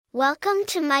Welcome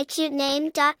to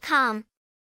mycutename.com.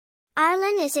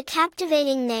 Arlen is a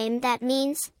captivating name that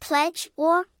means pledge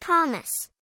or promise.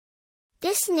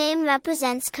 This name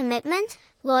represents commitment,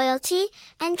 loyalty,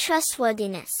 and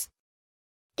trustworthiness.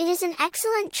 It is an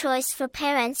excellent choice for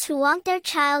parents who want their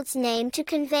child's name to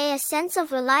convey a sense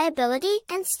of reliability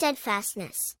and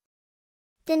steadfastness.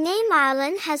 The name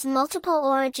Arlen has multiple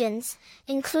origins,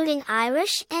 including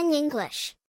Irish and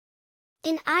English.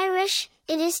 In Irish,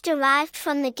 it is derived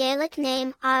from the Gaelic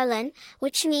name Arlen,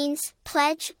 which means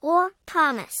pledge or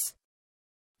promise.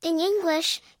 In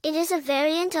English, it is a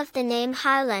variant of the name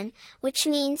Harlan, which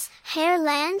means hare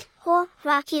land or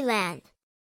rocky land.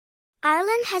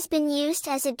 Arlen has been used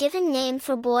as a given name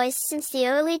for boys since the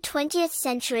early 20th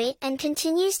century and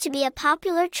continues to be a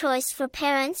popular choice for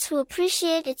parents who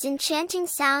appreciate its enchanting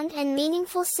sound and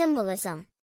meaningful symbolism.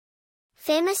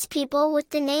 Famous people with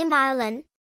the name Arlen: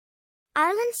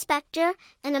 Arlen Specter,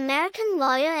 an American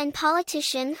lawyer and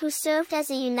politician who served as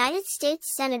a United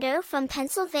States Senator from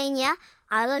Pennsylvania;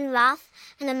 Arlen Roth,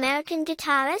 an American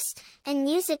guitarist and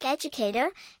music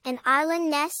educator; and Arlen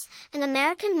Ness, an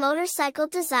American motorcycle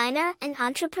designer and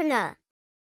entrepreneur.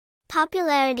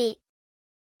 Popularity: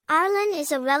 Arlen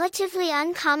is a relatively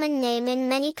uncommon name in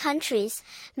many countries,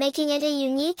 making it a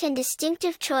unique and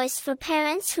distinctive choice for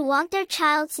parents who want their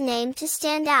child's name to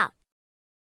stand out.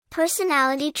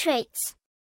 Personality traits: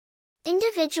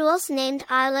 individuals named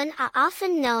Arlen are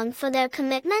often known for their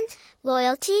commitment,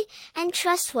 loyalty, and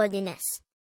trustworthiness.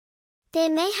 They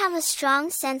may have a strong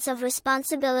sense of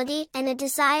responsibility and a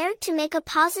desire to make a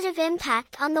positive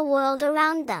impact on the world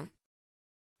around them.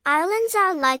 Arlens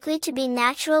are likely to be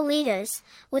natural leaders,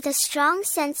 with a strong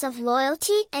sense of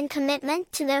loyalty and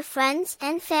commitment to their friends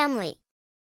and family.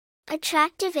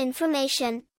 Attractive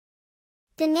information: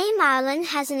 the name Arlen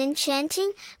has an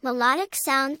enchanting, melodic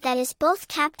sound that is both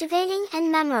captivating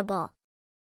and memorable.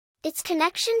 Its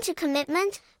connection to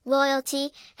commitment,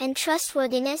 loyalty, and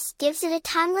trustworthiness gives it a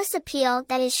timeless appeal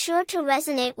that is sure to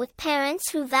resonate with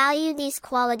parents who value these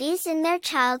qualities in their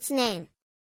child's name.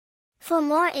 For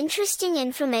more interesting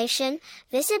information,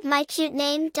 visit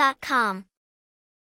mycutename.com.